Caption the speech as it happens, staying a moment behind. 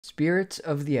Spirits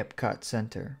of the EPCOT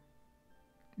Center.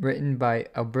 Written by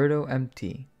Alberto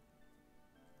M.T.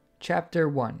 Chapter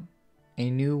 1. A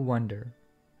New Wonder.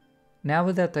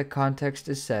 Now that the context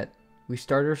is set, we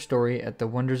start our story at the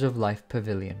Wonders of Life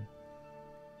Pavilion.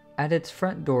 At its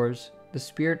front doors, the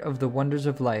spirit of the Wonders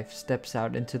of Life steps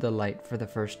out into the light for the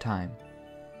first time.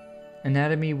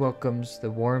 Anatomy welcomes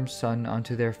the warm sun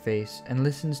onto their face and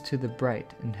listens to the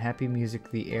bright and happy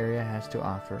music the area has to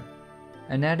offer.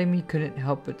 Anatomy couldn't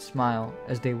help but smile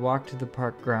as they walked to the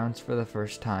park grounds for the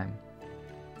first time.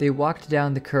 They walked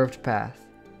down the curved path,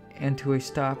 and to a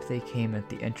stop they came at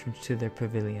the entrance to their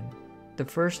pavilion. The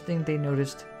first thing they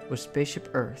noticed was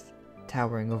Spaceship Earth,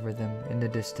 towering over them in the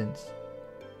distance.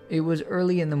 It was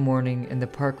early in the morning and the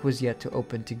park was yet to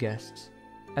open to guests.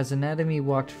 As Anatomy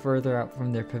walked further out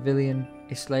from their pavilion,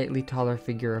 a slightly taller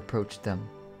figure approached them.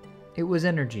 It was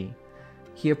Energy.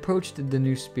 He approached the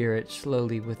new spirit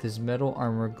slowly with his metal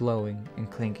armor glowing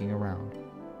and clanking around.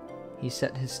 He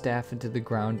set his staff into the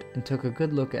ground and took a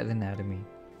good look at Anatomy.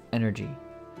 Energy.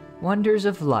 Wonders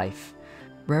of life.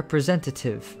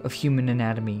 Representative of human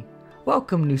anatomy.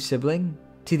 Welcome, new sibling,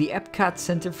 to the EPCOT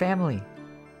Center family.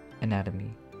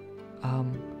 Anatomy.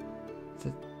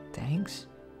 Thanks?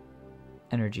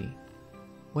 Energy.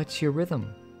 What's your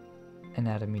rhythm?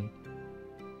 Anatomy.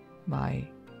 My,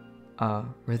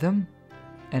 rhythm?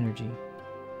 Energy.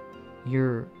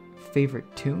 Your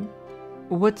favorite tune?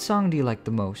 What song do you like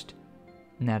the most?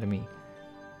 Anatomy.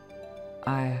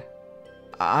 I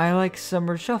like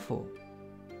Summer Shuffle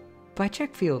by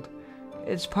Checkfield.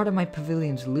 It's part of my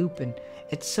pavilion's loop and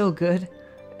it's so good.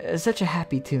 Such a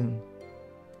happy tune.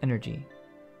 Energy.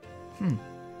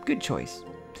 Good choice.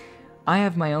 I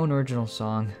have my own original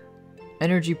song.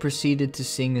 Energy proceeded to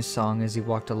sing his song as he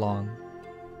walked along.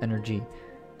 Energy.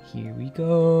 Here we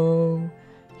go.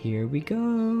 Here we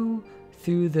go,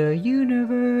 through the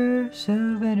universe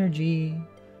of energy.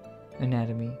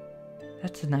 Anatomy.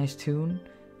 That's a nice tune.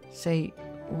 Say,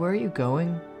 where are you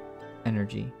going?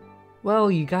 Energy. Well,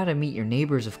 you gotta meet your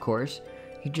neighbors, of course.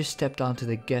 He just stepped onto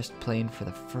the guest plane for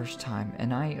the first time,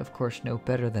 and I, of course, know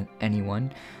better than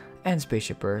anyone, and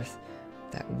Spaceship Earth,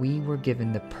 that we were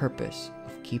given the purpose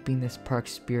of keeping this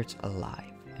park's spirits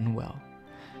alive and well.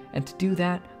 And to do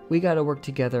that, we gotta work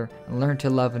together and learn to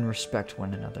love and respect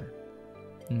one another.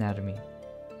 Anatomy.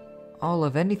 I'll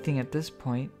love anything at this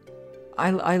point.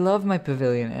 I love my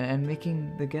pavilion and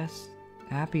making the guests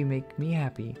happy make me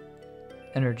happy.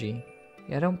 Energy.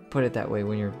 Yeah, don't put it that way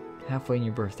when you're halfway in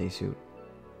your birthday suit.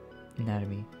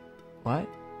 Anatomy. What?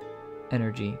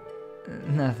 Energy.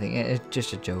 Nothing, it's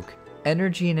just a joke.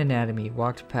 Energy and Anatomy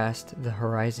walked past the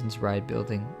Horizons Ride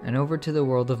building and over to the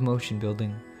World of Motion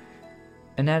building.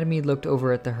 Anatomy looked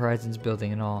over at the Horizons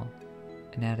building and all.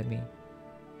 Anatomy.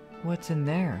 What's in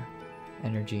there?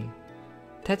 Energy.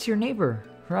 That's your neighbor,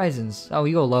 Horizons. Oh,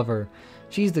 you'll love her.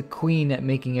 She's the queen at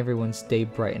making everyone stay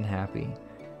bright and happy.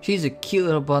 She's a cute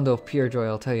little bundle of pure joy,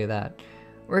 I'll tell you that.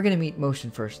 We're gonna meet Motion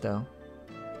first, though.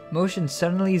 Motion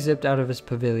suddenly zipped out of his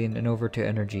pavilion and over to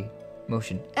Energy.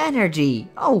 Motion. Energy!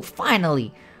 Oh,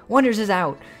 finally! Wonders is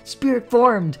out! Spirit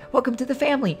formed! Welcome to the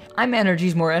family! I'm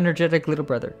Energy's more energetic little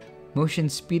brother. Motion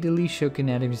speedily shook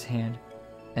Anatomy's hand.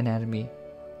 Anatomy.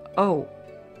 Oh,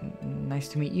 nice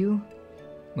to meet you.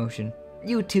 Motion.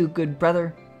 You too, good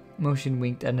brother. Motion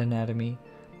winked at Anatomy.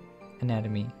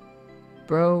 Anatomy.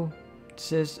 Bro,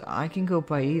 sis, I can go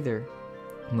by either.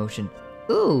 Motion.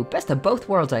 Ooh, best of both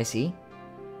worlds, I see.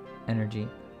 Energy.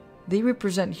 They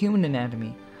represent human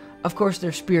anatomy. Of course,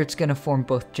 their spirit's gonna form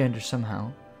both genders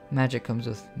somehow. Magic comes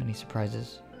with many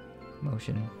surprises.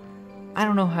 Motion. I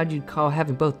don't know how you'd call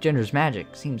having both genders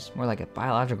magic. Seems more like a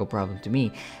biological problem to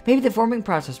me. Maybe the forming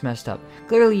process messed up.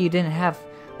 Clearly you didn't have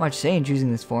much say in choosing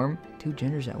this form. Two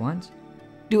genders at once.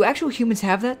 Do actual humans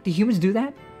have that? Do humans do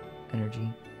that?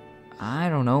 Energy. I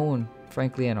don't know, and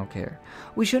frankly I don't care.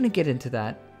 We shouldn't get into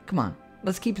that. Come on,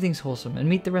 let's keep things wholesome and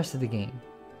meet the rest of the game.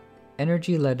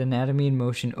 Energy led Anatomy and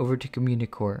Motion over to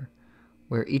Communicore,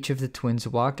 where each of the twins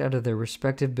walked out of their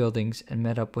respective buildings and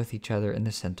met up with each other in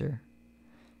the center.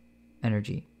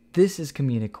 Energy. This is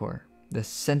Communicore, the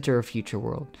center of Future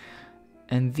World.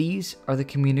 And these are the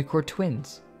Communicore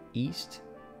twins, East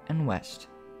and West.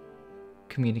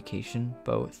 Communication,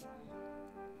 both.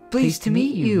 Pleased to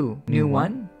meet you, new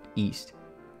one. East.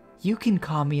 You can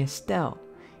call me Estelle.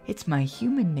 It's my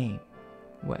human name.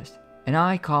 West. And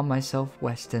I call myself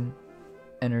Weston.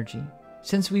 Energy.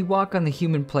 Since we walk on the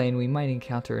human plane, we might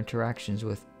encounter interactions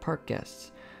with park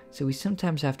guests. So we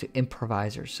sometimes have to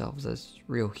improvise ourselves as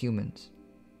real humans.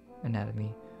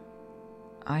 Anatomy.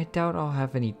 I doubt I'll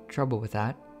have any trouble with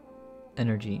that.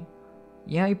 Energy.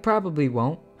 Yeah, you probably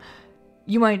won't.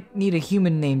 You might need a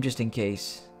human name just in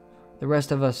case. The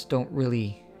rest of us don't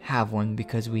really have one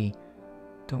because we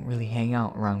don't really hang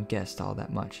out around guests all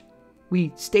that much.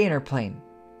 We stay in our plane,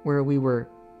 where we were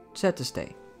set to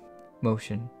stay.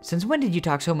 Motion. Since when did you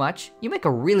talk so much? You make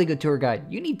a really good tour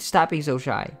guide. You need to stop being so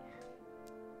shy.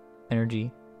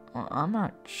 Energy. I'm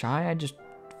not shy, I just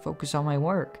focus on my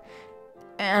work.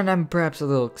 And I'm perhaps a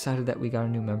little excited that we got a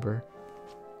new member.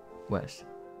 West.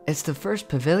 It's the first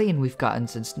pavilion we've gotten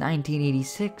since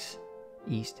 1986.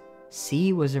 East.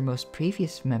 C was our most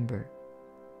previous member.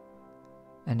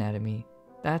 Anatomy.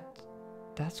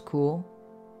 That's cool.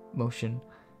 Motion.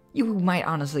 You might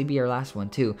honestly be our last one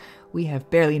too. We have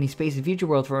barely any space in Future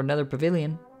World for another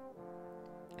pavilion.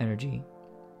 Energy.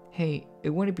 Hey, it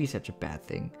wouldn't be such a bad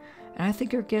thing. And I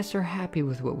think our guests are happy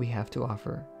with what we have to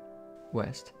offer.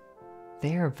 West.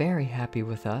 They are very happy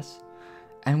with us.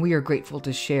 And we are grateful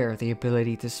to share the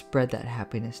ability to spread that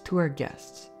happiness to our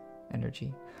guests.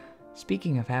 Energy.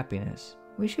 Speaking of happiness,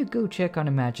 we should go check on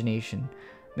Imagination.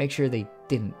 Make sure they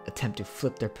didn't attempt to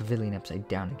flip their pavilion upside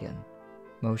down again.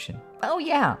 Motion. Oh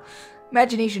yeah!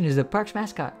 Imagination is the park's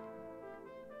mascot.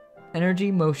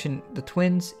 Energy, Motion, the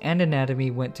twins, and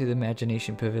Anatomy went to the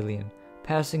Imagination Pavilion,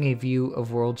 passing a view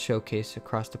of World Showcase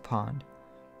across the pond.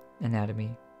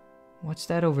 Anatomy. What's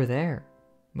that over there?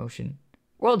 Motion.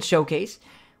 World Showcase?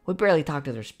 We barely talk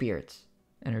to their spirits.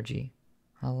 Energy.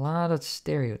 A lot of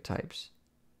stereotypes.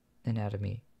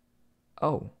 Anatomy.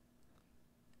 Oh.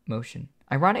 Motion.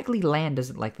 Ironically, Land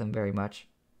doesn't like them very much.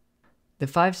 The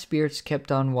 5 spirits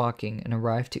kept on walking and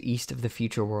arrived to east of the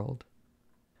future world.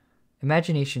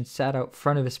 Imagination sat out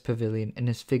front of his pavilion in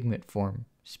his figment form,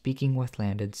 speaking with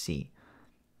Land and Sea.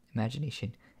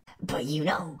 Imagination. But you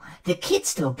know, the kid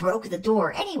still broke the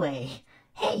door anyway.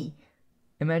 Hey.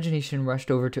 Imagination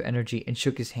rushed over to Energy and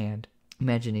shook his hand.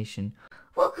 Imagination.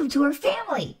 Welcome to our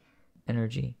family.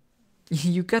 Energy.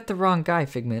 You got the wrong guy,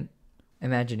 Figment.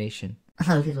 Imagination.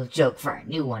 A little joke for our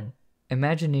new one.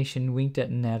 Imagination winked at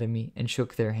Anatomy and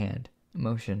shook their hand.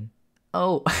 Motion.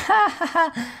 Oh,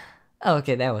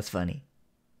 okay, that was funny.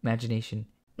 Imagination.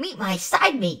 Meet my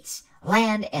side mates,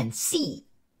 Land and Sea.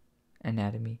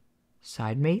 Anatomy.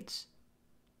 Side mates?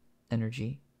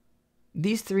 Energy.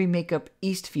 These 3 make up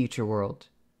East Future World.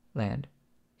 Land.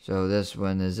 So this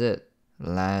one is it.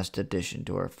 Last addition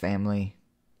to our family.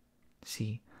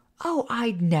 Sea. Oh,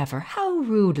 I'd never. How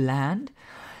rude, Land.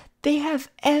 They have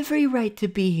every right to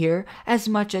be here as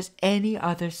much as any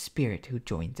other spirit who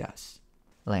joins us.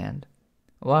 Land.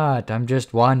 What? I'm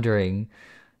just wondering.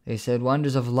 They said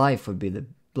Wonders of Life would be the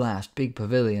last big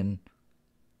pavilion.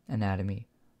 Anatomy.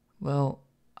 Well,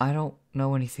 I don't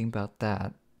know anything about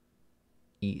that.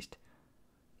 East.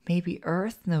 Maybe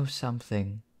Earth knows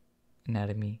something.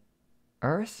 Anatomy.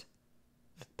 Earth?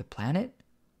 The planet?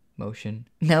 Motion.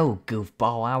 No,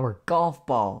 goofball, our golf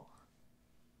ball.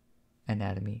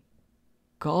 Anatomy.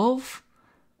 Golf?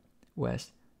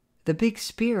 West. The big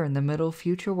spear in the middle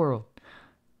future world.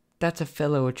 That's a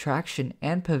fellow attraction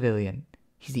and pavilion.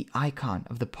 He's the icon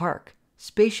of the park.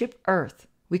 Spaceship Earth.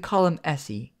 We call him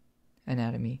Essie.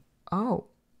 Anatomy. Oh,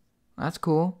 that's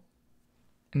cool.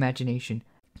 Imagination.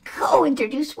 Go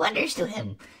introduce Wonders to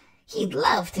him. He'd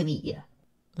love to meet you.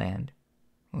 Land.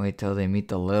 Wait till they meet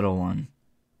the little one.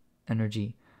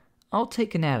 Energy. I'll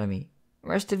take Anatomy.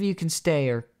 Rest of you can stay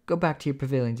or go back to your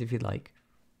pavilions if you'd like.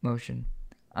 Motion.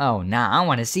 Oh, nah, I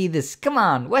want to see this. Come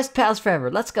on, West Pals forever.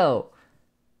 Let's go.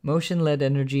 Motion led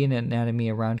Energy and Anatomy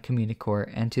around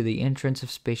Communicore and to the entrance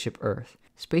of Spaceship Earth.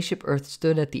 Spaceship Earth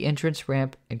stood at the entrance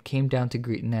ramp and came down to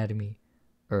greet Anatomy.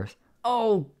 Earth.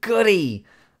 Oh, goody!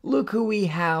 Look who we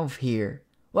have here.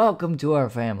 Welcome to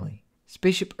our family.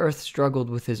 Spaceship Earth struggled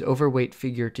with his overweight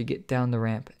figure to get down the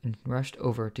ramp and rushed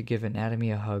over to give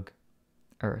Anatomy a hug.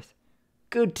 Earth.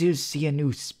 Good to see a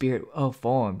new spirit well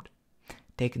formed.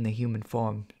 Taking the human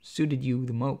form suited you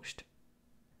the most.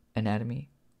 Anatomy.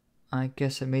 I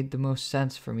guess it made the most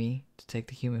sense for me to take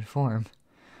the human form.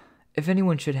 If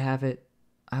anyone should have it,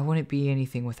 I wouldn't be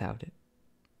anything without it.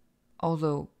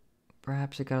 Although,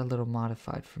 perhaps it got a little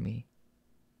modified for me.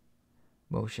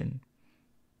 Motion.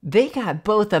 They got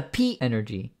both a P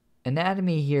energy.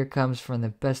 Anatomy here comes from the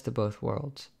best of both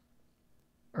worlds.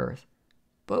 Earth.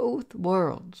 Both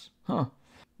worlds. Huh.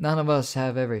 None of us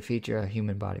have every feature a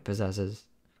human body possesses.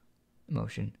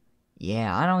 Motion.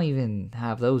 Yeah, I don't even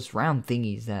have those round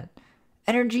thingies that...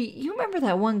 Energy, you remember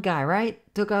that one guy, right?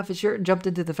 Took off his shirt and jumped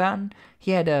into the fountain?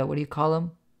 He had, what do you call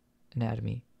them?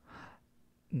 Anatomy.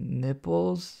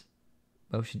 Nipples?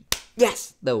 Motion.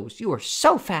 Yes, those. You are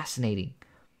so fascinating.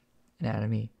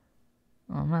 Anatomy.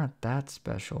 I'm not that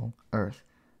special. Earth.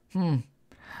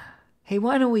 Hey,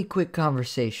 why don't we quit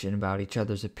conversation about each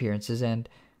other's appearances and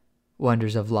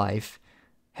wonders of life?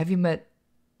 Have you met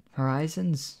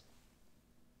Horizons?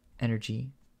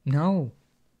 Energy. No,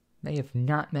 they have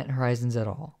not met Horizons at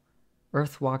all.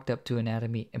 Earth walked up to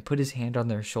Anatomy and put his hand on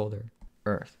their shoulder.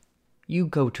 Earth. You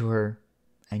go to her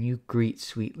and you greet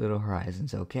sweet little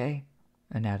Horizons, okay?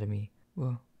 Anatomy.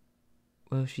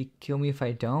 Will she kill me if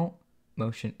I don't?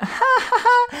 Motion.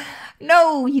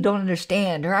 No, you don't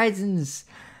understand. Horizons.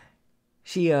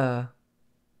 She,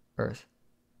 Earth.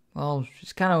 Well,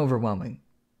 she's kind of overwhelming.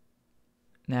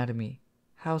 Anatomy.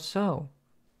 How so?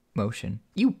 Motion.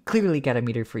 You clearly gotta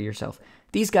meet her for yourself.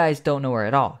 These guys don't know her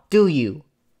at all, do you?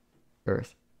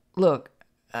 Earth. Look,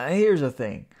 here's the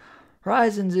thing.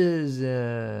 Horizons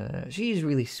is, she's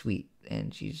really sweet,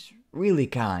 and she's really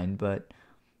kind, but...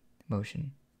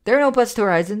 Motion. There are no buts to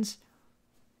Horizons.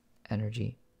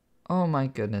 Energy. Oh my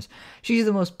goodness. She's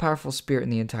the most powerful spirit in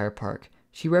the entire park.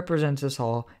 She represents us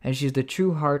all, and she's the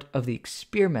true heart of the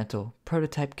experimental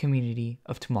prototype community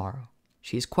of tomorrow.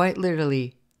 She's quite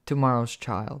literally tomorrow's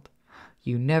child.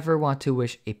 You never want to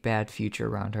wish a bad future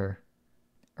around her.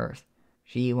 Earth.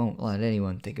 She won't let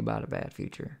anyone think about a bad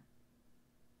future.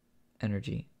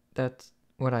 Energy. That's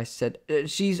what I said.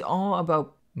 She's all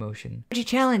about motion. She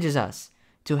challenges us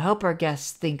to help our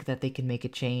guests think that they can make a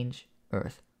change.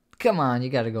 Earth. Come on, you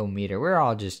gotta go meet her. We're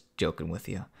all just joking with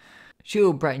you.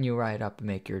 She'll brighten you right up and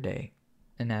make your day.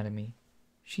 Anatomy.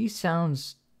 She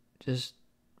sounds just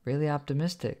really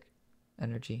optimistic.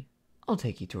 Energy. I'll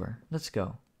take you to her. Let's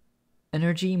go.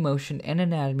 Energy, Motion, and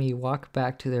Anatomy walk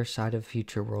back to their side of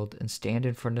Future World and stand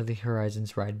in front of the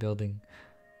Horizons ride building.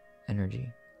 Energy.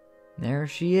 There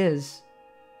she is.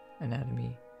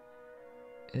 Anatomy.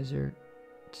 Is her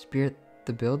spirit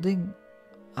the building?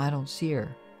 I don't see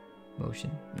her.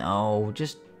 Motion. No,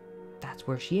 just that's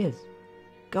where she is.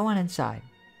 Go on inside.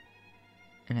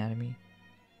 Anatomy.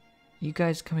 You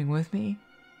guys coming with me?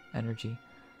 Energy.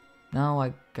 No,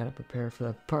 I gotta prepare for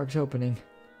the park's opening.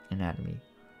 Anatomy.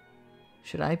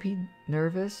 Should I be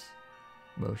nervous?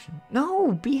 Motion.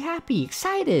 No, be happy,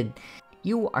 excited.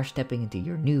 You are stepping into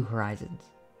your new horizons.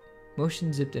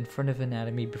 Motion zipped in front of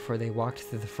Anatomy before they walked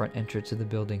through the front entrance of the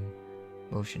building.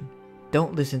 Motion.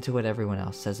 Don't listen to what everyone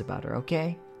else says about her,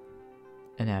 okay?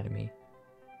 Anatomy.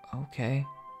 Okay.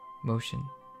 Motion.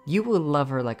 You will love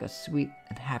her like a sweet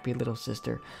and happy little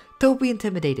sister. Don't be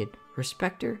intimidated.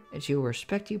 Respect her, and she will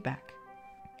respect you back.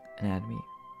 Anatomy.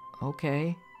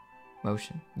 Okay.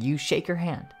 Motion. You shake her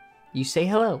hand. You say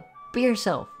hello. Be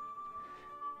yourself.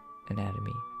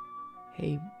 Anatomy.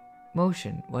 Hey,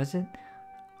 Motion, was it?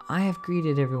 I have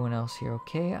greeted everyone else here,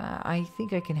 okay? I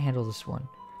think I can handle this one.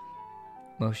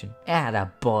 Motion.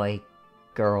 Atta boy.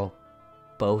 Girl.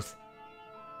 Both.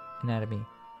 Anatomy.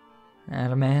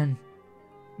 Atta man.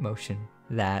 Motion.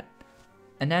 That.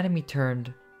 Anatomy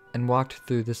turned and walked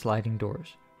through the sliding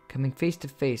doors, coming face to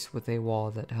face with a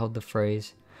wall that held the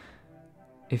phrase,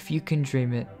 "If you can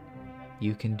dream it,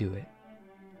 you can do it."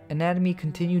 Anatomy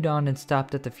continued on and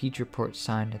stopped at the Future Port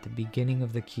sign at the beginning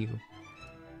of the queue.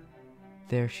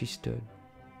 There she stood,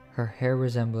 her hair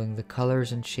resembling the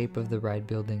colors and shape of the ride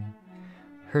building,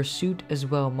 her suit as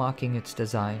well mocking its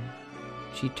design.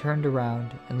 She turned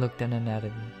around and looked at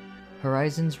Anatomy.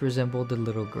 Horizons resembled a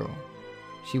little girl.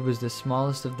 She was the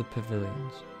smallest of the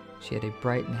pavilions. She had a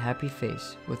bright and happy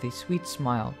face with a sweet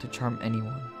smile to charm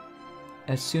anyone.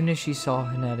 As soon as she saw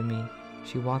Anatomy,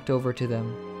 she walked over to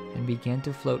them and began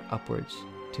to float upwards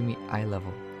to meet eye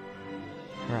level.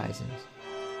 Horizons.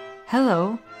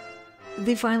 Hello!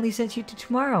 They finally sent you to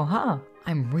tomorrow, huh?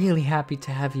 I'm really happy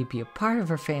to have you be a part of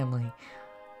our family.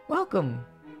 Welcome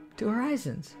to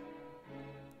Horizons.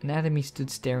 Anatomy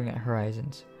stood staring at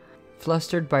Horizons,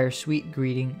 flustered by her sweet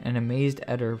greeting and amazed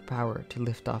at her power to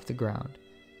lift off the ground.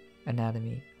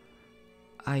 Anatomy.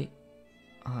 Hi,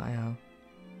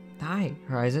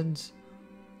 Horizons.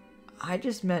 I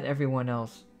just met everyone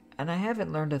else, and I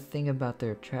haven't learned a thing about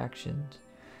their attractions.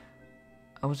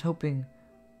 I was hoping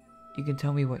you can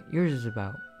tell me what yours is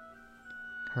about.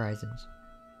 Horizons.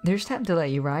 There's time to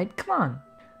let you ride. Come on.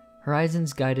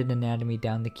 Horizons guided Anatomy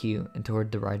down the queue and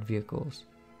toward the ride vehicles.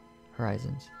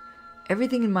 Horizons.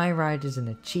 Everything in my ride is an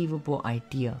achievable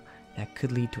idea that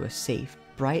could lead to a safe,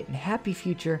 bright, and happy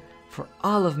future for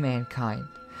all of mankind.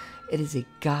 It is a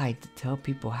guide to tell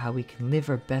people how we can live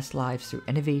our best lives through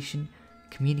innovation,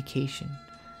 communication,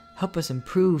 help us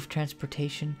improve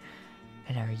transportation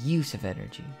and our use of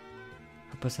energy,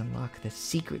 help us unlock the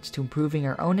secrets to improving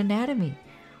our own anatomy.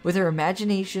 With our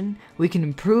imagination, we can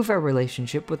improve our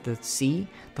relationship with the sea,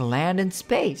 the land, and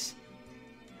space.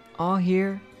 All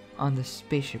here on the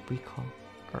spaceship we call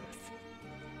Earth.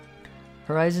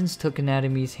 Horizons took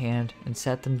Anatomy's hand and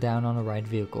sat them down on a ride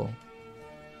vehicle.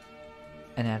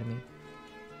 Anatomy.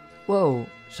 Whoa,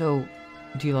 so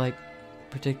do you like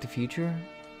Predict the future?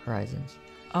 Horizons.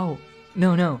 Oh,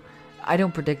 no. I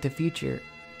don't predict the future.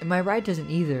 And my ride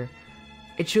doesn't either.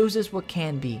 It shows us what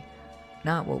can be,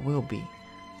 not what will be.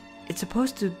 It's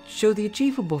supposed to show the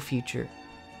achievable future.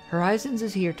 Horizons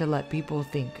is here to let people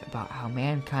think about how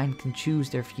mankind can choose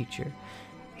their future.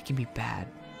 It can be bad,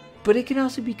 but it can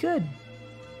also be good.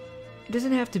 It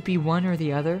doesn't have to be one or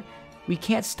the other. We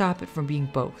can't stop it from being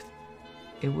both.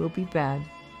 It will be bad,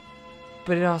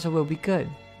 but it also will be good.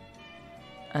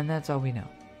 And that's all we know.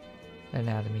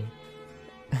 Anatomy.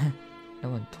 No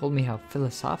one told me how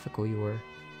philosophical you were.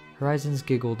 Horizons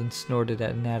giggled and snorted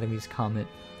at Anatomy's comment.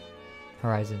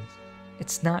 Horizons.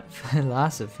 It's not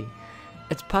philosophy.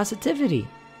 It's positivity.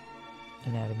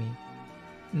 Anatomy.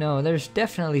 No, there's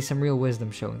definitely some real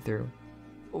wisdom showing through.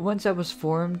 Once I was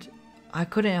formed, I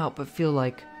couldn't help but feel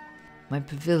like my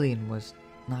pavilion was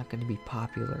not going to be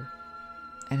popular.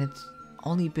 And it's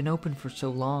only been open for so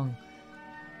long.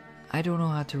 I don't know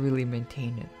how to really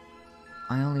maintain it.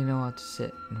 I only know how to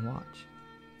sit and watch.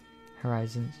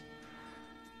 Horizons.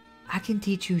 I can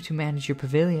teach you to manage your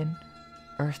pavilion.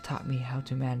 Earth taught me how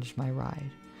to manage my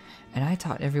ride, and I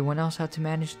taught everyone else how to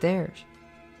manage theirs.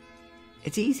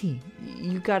 It's easy.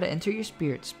 You gotta enter your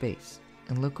spirit space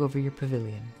and look over your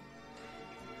pavilion.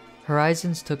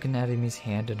 Horizons took Anatomy's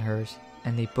hand in hers,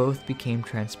 and they both became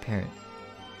transparent,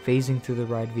 phasing through the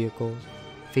ride vehicles,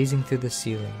 phasing through the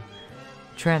ceiling,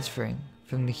 transferring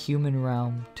from the human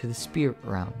realm to the spirit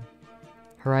realm.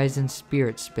 Horizon's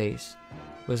spirit space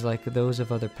was like those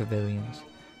of other pavilions.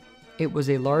 It was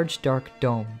a large dark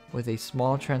dome with a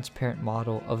small transparent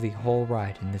model of the whole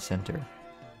ride in the center.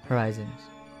 Horizons.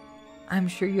 I'm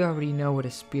sure you already know what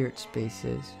a spirit space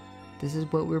is. This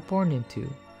is what we're born into.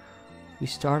 We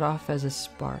start off as a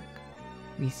spark.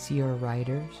 We see our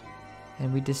riders,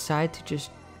 and we decide to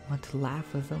just want to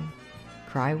laugh with them,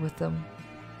 cry with them,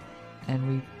 and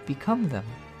we become them.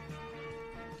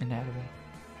 Anatomy.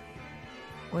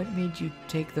 What made you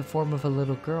take the form of a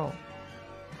little girl?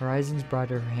 Horizons brought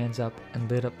her hands up and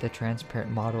lit up the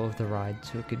transparent model of the ride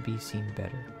so it could be seen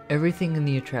better. Everything in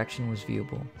the attraction was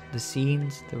viewable. The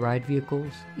scenes, the ride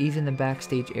vehicles, even the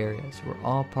backstage areas were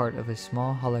all part of a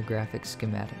small holographic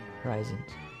schematic. Horizons.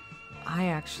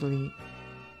 I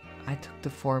took the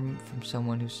form from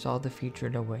someone who saw the future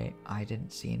in a way I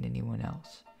didn't see in anyone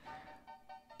else.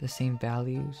 The same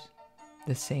values,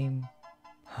 the same,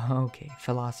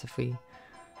 philosophy.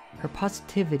 Her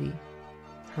positivity,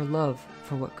 her love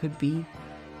for what could be,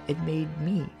 it made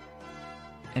me.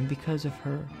 And because of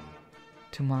her,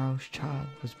 tomorrow's child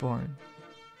was born.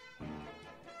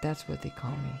 That's what they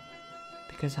call me,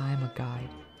 because I am a guide,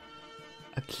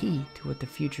 a key to what the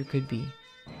future could be.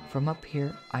 From up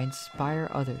here, I inspire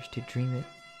others to dream it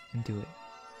and do it.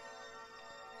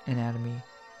 Anatomy.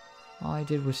 All I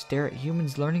did was stare at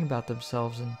humans learning about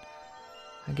themselves, and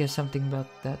I guess something about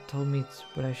that told me it's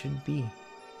what I should be.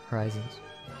 Horizons.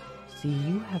 See,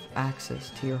 you have access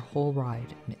to your whole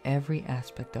ride and every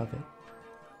aspect of it.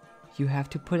 You have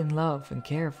to put in love and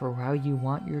care for how you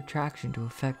want your attraction to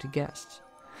affect guests.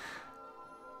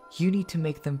 You need to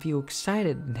make them feel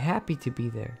excited and happy to be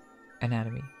there.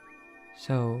 Anatomy.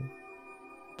 So,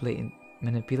 blatant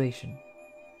manipulation.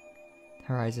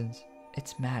 Horizons.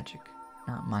 It's magic,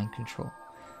 not mind control.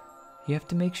 You have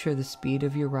to make sure the speed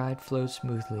of your ride flows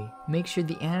smoothly. Make sure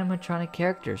the animatronic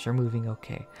characters are moving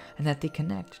okay and that they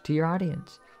connect to your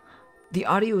audience. The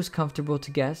audio is comfortable to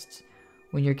guests.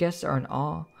 When your guests are in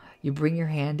awe, you bring your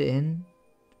hand in.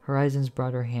 Horizons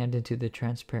brought her hand into the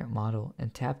transparent model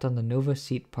and tapped on the Nova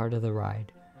seat part of the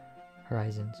ride.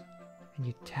 Horizons. And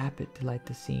you tap it to light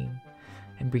the scene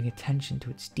and bring attention to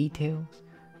its details,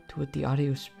 to what the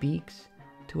audio speaks,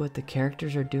 to what the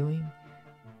characters are doing,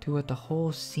 to what the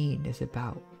whole scene is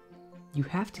about. You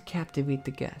have to captivate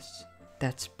the guests.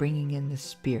 That's bringing in the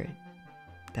spirit.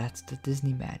 That's the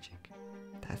Disney magic.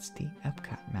 That's the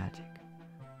EPCOT magic.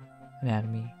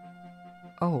 Anatomy.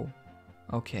 Oh,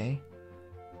 okay.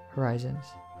 Horizons.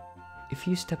 If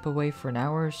you step away for an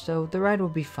hour or so, the ride will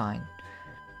be fine.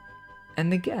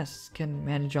 And the guests can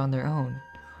manage on their own.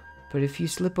 But if you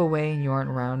slip away and you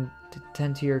aren't around to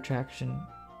tend to your attraction,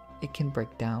 it can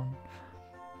break down.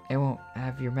 It won't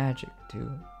have your magic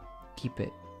to keep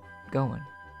it going.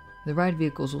 The ride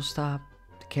vehicles will stop,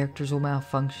 the characters will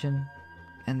malfunction,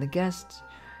 and the guests,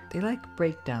 they like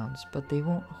breakdowns, but they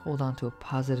won't hold on to a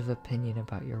positive opinion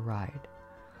about your ride.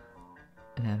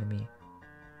 Anatomy.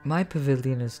 My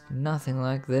pavilion is nothing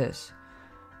like this.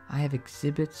 I have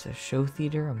exhibits, a show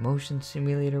theater, a motion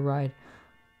simulator ride.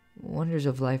 Wonders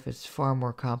of Life is far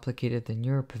more complicated than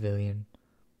your pavilion.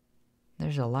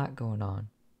 There's a lot going on.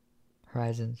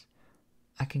 Horizons.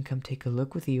 I can come take a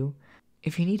look with you.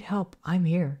 If you need help, I'm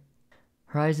here.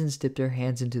 Horizons dipped her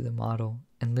hands into the model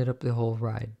and lit up the whole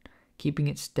ride, keeping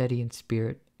it steady in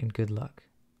spirit and good luck.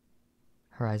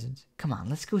 Horizons, come on,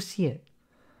 let's go see it.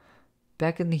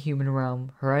 Back in the human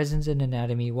realm, Horizons and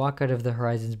Anatomy walk out of the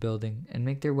Horizons building and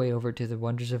make their way over to the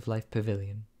Wonders of Life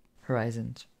Pavilion.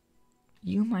 Horizons,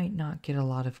 you might not get a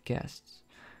lot of guests.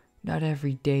 Not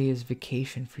every day is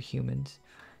vacation for humans.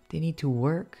 They need to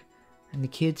work, and the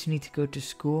kids need to go to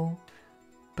school.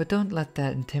 But don't let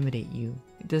that intimidate you.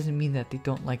 It doesn't mean that they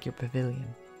don't like your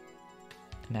pavilion.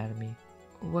 Anatomy,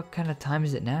 what kind of time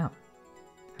is it now?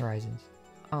 Horizons,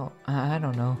 oh, I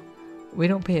don't know. We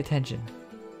don't pay attention.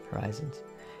 Horizons,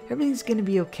 everything's gonna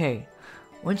be okay.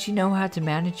 Once you know how to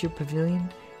manage your pavilion,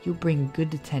 you'll bring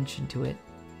good attention to it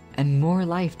and more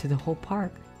life to the whole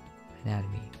park.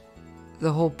 Anatomy,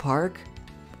 the whole park?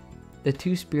 The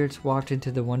two spirits walked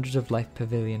into the Wonders of Life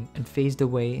Pavilion and phased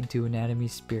away into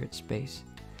Anatomy's spirit space.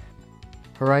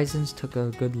 Horizons took a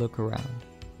good look around,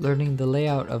 learning the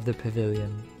layout of the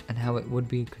pavilion and how it would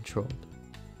be controlled.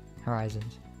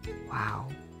 Horizons, wow,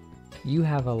 you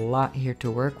have a lot here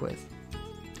to work with.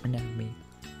 Anatomy,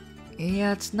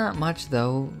 yeah, it's not much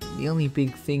though. The only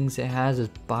big things it has is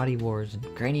Body Wars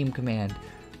and Cranium Command.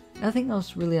 Nothing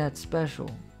else really that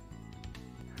special.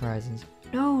 Horizons,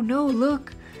 no,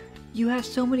 look! You have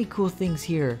so many cool things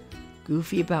here.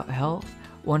 Goofy About Health,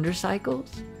 Wonder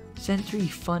Cycles, Sensory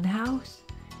Funhouse.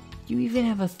 You even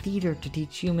have a theater to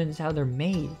teach humans how they're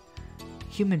made.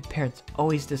 Human parents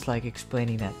always dislike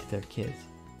explaining that to their kids.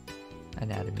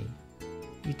 Anatomy,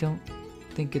 you don't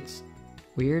think it's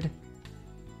weird?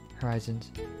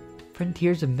 Horizons,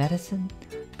 Frontiers of Medicine?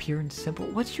 Pure and simple.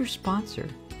 What's your sponsor?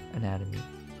 Anatomy,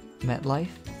 MetLife?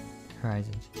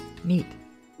 Horizons, neat.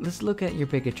 Let's look at your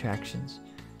big attractions.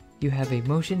 You have a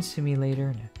motion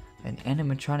simulator and an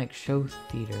animatronic show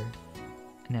theater.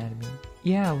 Anatomy,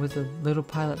 yeah, with a little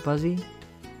pilot Buzzy.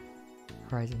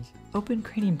 Horizons, open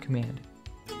Cranium Command.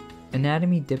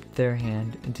 Anatomy dipped their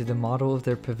hand into the model of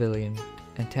their pavilion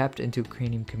and tapped into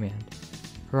Cranium Command.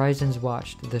 Horizons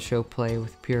watched the show play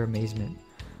with pure amazement.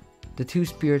 The two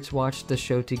spirits watched the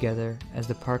show together as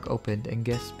the park opened and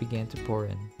guests began to pour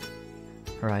in.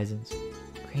 Horizons,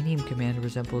 Cranium Command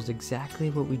resembles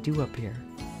exactly what we do up here.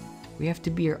 We have to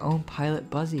be our own pilot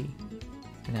Buzzy.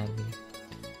 Anatomy,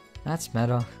 that's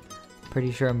meta.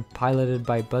 Pretty sure I'm piloted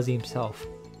by Buzzy himself.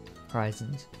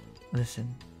 Horizons,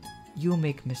 listen, you'll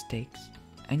make mistakes,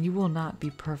 and you will not be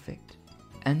perfect.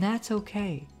 And that's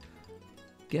okay.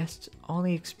 Guests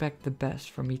only expect the best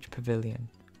from each pavilion,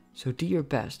 so do your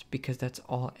best because that's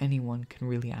all anyone can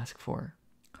really ask for.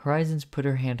 Horizons put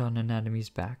her hand on Anatomy's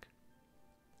back.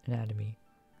 Anatomy,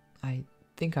 I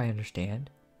think I understand.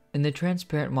 In the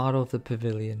transparent model of the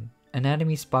pavilion,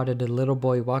 Anatomy spotted a little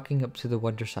boy walking up to the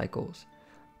Wonder Cycles,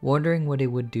 wondering what it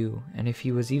would do and if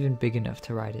he was even big enough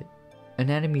to ride it.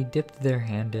 Anatomy dipped their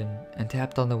hand in and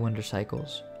tapped on the Wonder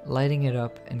Cycles, lighting it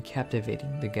up and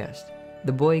captivating the guest.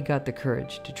 The boy got the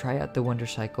courage to try out the Wonder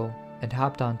Cycle and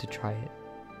hopped on to try it.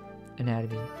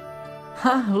 Anatomy,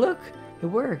 ha, look, it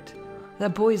worked.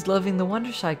 That boy's loving the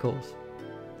Wonder Cycles.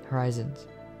 Horizons,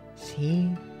 see,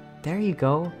 there you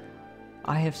go.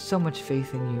 I have so much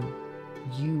faith in you.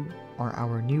 You are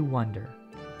our new wonder.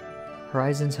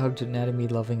 Horizons hugged Anatomy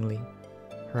lovingly.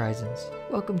 Horizons,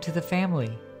 welcome to the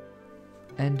family.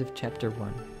 End of chapter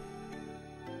 1.